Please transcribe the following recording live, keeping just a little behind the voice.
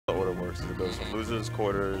works. It goes from losers,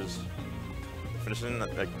 quarters, finishing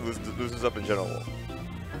like losers up in general,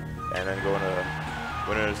 and then going to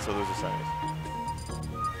winners to losers semis.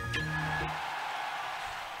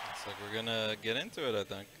 Looks like we're gonna get into it, I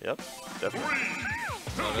think. Yep, definitely.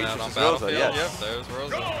 Starting out on Rosa, Battlefield. yes. Yep, there's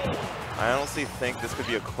Rosa. I honestly think this could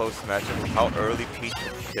be a close matchup with how early Peach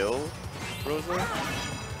would kill Rosa.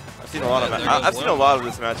 I've seen a lot of I've seen a lot of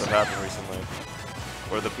this matchup happen recently,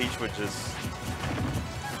 where the Peach would just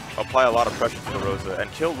apply a lot of pressure to the Rosa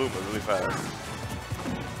and kill Luma really fast.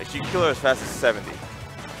 Like she can kill her as fast as 70.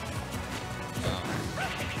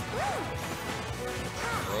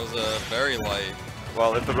 Rosa very light.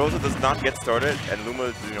 Well, if the Rosa does not get started and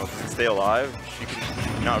Luma, doesn't stay alive, she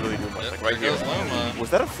can not really do much. Yep, like right here. Luma. Was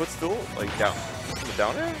that a footstool? Like down? Was it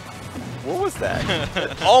down there? What was that?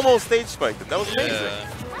 It almost stage spiked it. That was amazing. Yeah.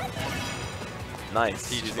 Nice.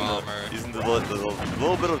 Peach Bomber. Using the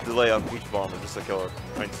little bit of delay on Peach Bomber just to kill her.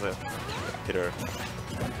 Trying to hit her.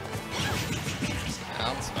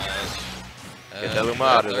 Down smash. Get that Luma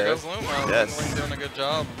out of there. There goes Luma. Yes. LingLing doing a good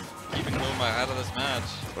job keeping Luma out of this match.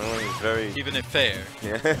 LingLing is very... Keeping it fair.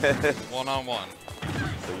 Yeah. One-on-one.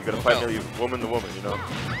 So you gotta fight woman to woman, you know?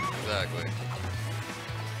 Exactly.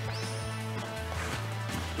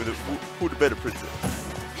 Who the better princess?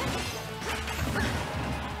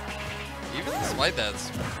 Even despite that, it's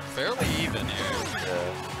fairly even here.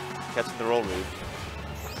 Yeah. Catching the roll read.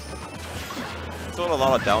 That's what a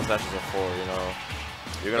lot of down dashes are for, you know?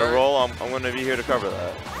 You're gonna roll, I'm gonna be here to cover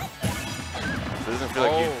that. So it doesn't feel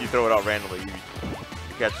like you throw it out randomly, you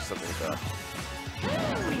catch something like that.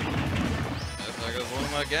 There goes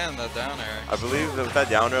Luma again, that down air. I believe that with that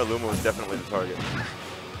down air, Luma was definitely the target.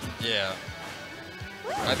 Yeah.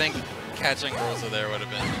 I think catching Rosa there would have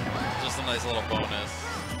been just a nice little bonus.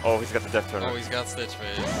 Oh, he's got the death turn. Oh, he's got Stitch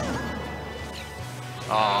Face.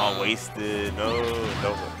 Ah, wasted. No.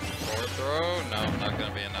 Forward throw? No, not going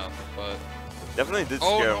to be enough, but... Definitely did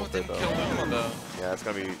scare him it with it, didn't though. kill Luma, though. Yeah, it's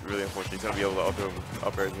going to be really unfortunate. He's going to be able to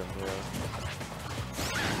up air him, yeah.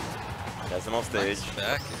 That's him on stage. Nice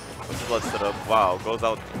back. Puts his blood set up. Wow, goes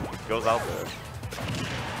out there.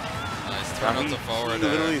 Nice turn up to forward. He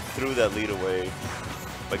literally threw that lead away,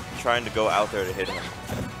 like trying to go out there to hit him.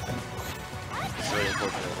 It's really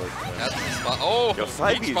unfortunate. That's the spot. Oh, Yo,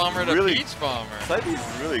 Peach Bomber to Peach Bomber.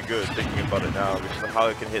 Side-B's really good thinking about it now because of how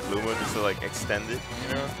it can hit Luma just to like extend it,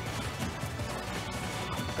 you know?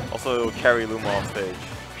 Also, it will carry Luma off stage.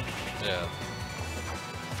 Yeah.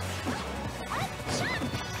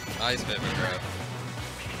 Nice pivot grab.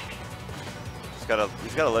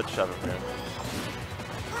 He's got a ledge shot from here.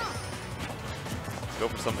 Go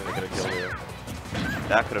for something to get a kill here.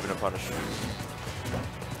 That could have been a punish.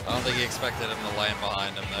 I don't think he expected him to land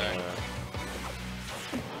behind him there.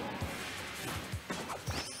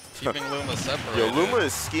 Keeping Luma separated. Yo, Luma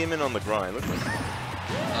is scheming on the grind. Look at him.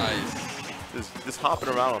 Nice. Just hopping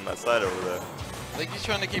around on that side over there. I think he's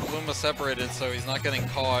trying to keep Luma separated so he's not getting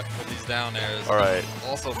caught with these down airs. Alright.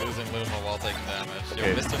 Also losing Luma while taking damage.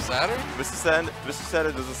 Okay. Yo, Mr. Saturn? Mr.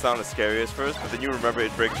 Saturn doesn't sound as scary as first, but then you remember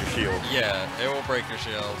it breaks your shield. Yeah, it will break your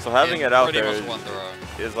shield. So having it out there pretty much one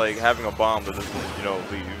throw. Is like having a bomb that doesn't,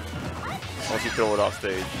 leave. Once you throw it off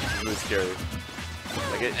stage. It's really scary.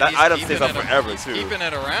 Like that item stays up forever, too. Keeping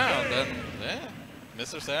it around, and yeah.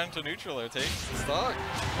 Mr. Saturn to neutraler takes the stock.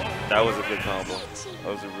 That was a good combo.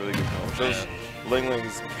 That was a really good combo. Shows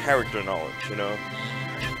LingLing's character knowledge, you know?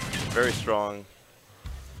 Very strong.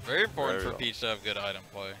 Very important for Peach to have good item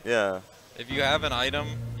play. Yeah. If you have an item,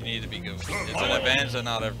 you need to be good. It's an advantage that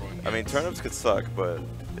not everyone gets. I mean, turnips could suck, but...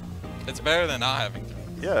 It's better than not having to.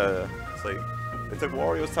 Yeah. It's like, they took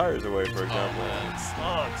Wario's tires away, for example. Oh, man. It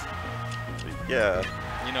sucks. Yeah.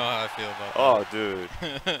 You know how I feel about that. Oh, dude.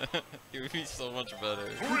 He would be so much better.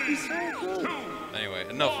 He's so good. Anyway,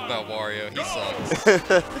 enough about Wario. He sucks.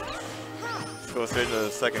 Let's go straight to the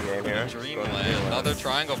second game here. Dreamland. Another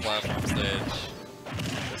triangle platform stage.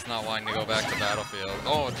 It's not wanting to go back to Battlefield.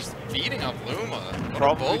 Oh, just beating up Luma. What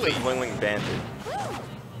Probably a bully. LingLing banned it.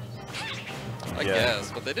 I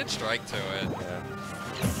guess, but they did strike to it. Yeah.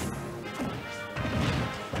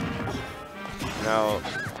 Now,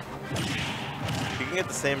 he can get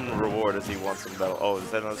the same reward as he wants in battle. Oh, is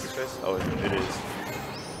that another success? Oh, it is.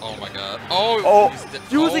 Oh my god. Oh!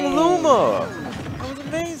 Using Luma! That was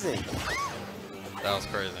amazing. That was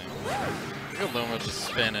crazy. Look at Luma just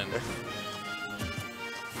spinning.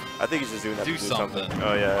 I think he's just doing that to do something.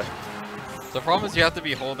 Oh, yeah. The problem is you have to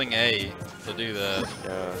be holding A to do that.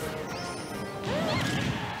 Yeah.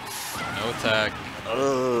 No attack.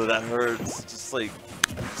 Oh, that hurts. Just like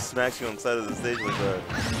smacks you on the side of the stage like that.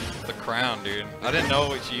 The crown, dude. I didn't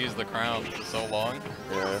know she used the crown for so long.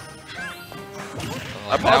 Yeah.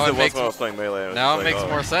 Like, I paused it once when I was playing Melee. Now it like, makes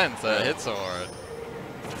more sense that it hits so hard.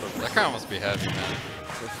 That crown must be heavy, man.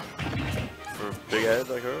 For a big head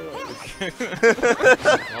like her?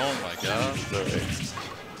 Oh my god. Sorry.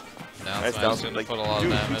 Now Nice Smash gonna put a lot of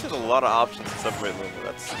Dude, damage. Peach has a lot of options to separate Luma.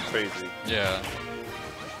 That's crazy. Yeah.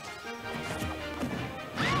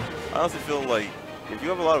 I honestly feel like if you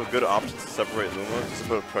have a lot of good options to separate Luma, just to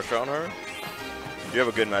put pressure on her, you have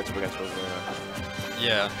a good matchup against Rosalina.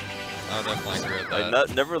 Yeah. I would definitely agree with that.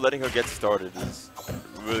 Like, never letting her get started is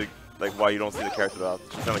really like why you don't see the character out.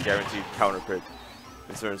 She's not a guaranteed counter pick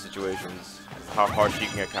in certain situations. How hard she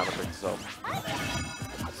can get counter picked herself.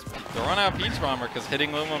 The run out Peach Bomber because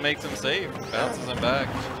hitting Luma makes him safe. Bounces him back.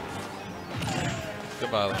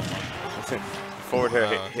 Goodbye, Luma. Forward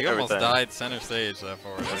air He almost died center stage that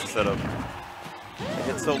forward air. That's the setup. It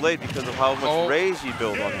hits so late because of how much rage you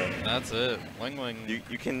build on him. That's it. LingLing.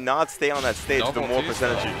 You cannot stay on that stage. The more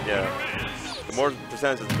percentage the more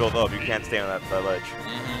percentages build up, you can't stay on that ledge.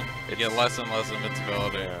 You get less and less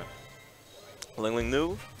invincibility. Yeah. LingLing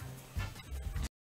knew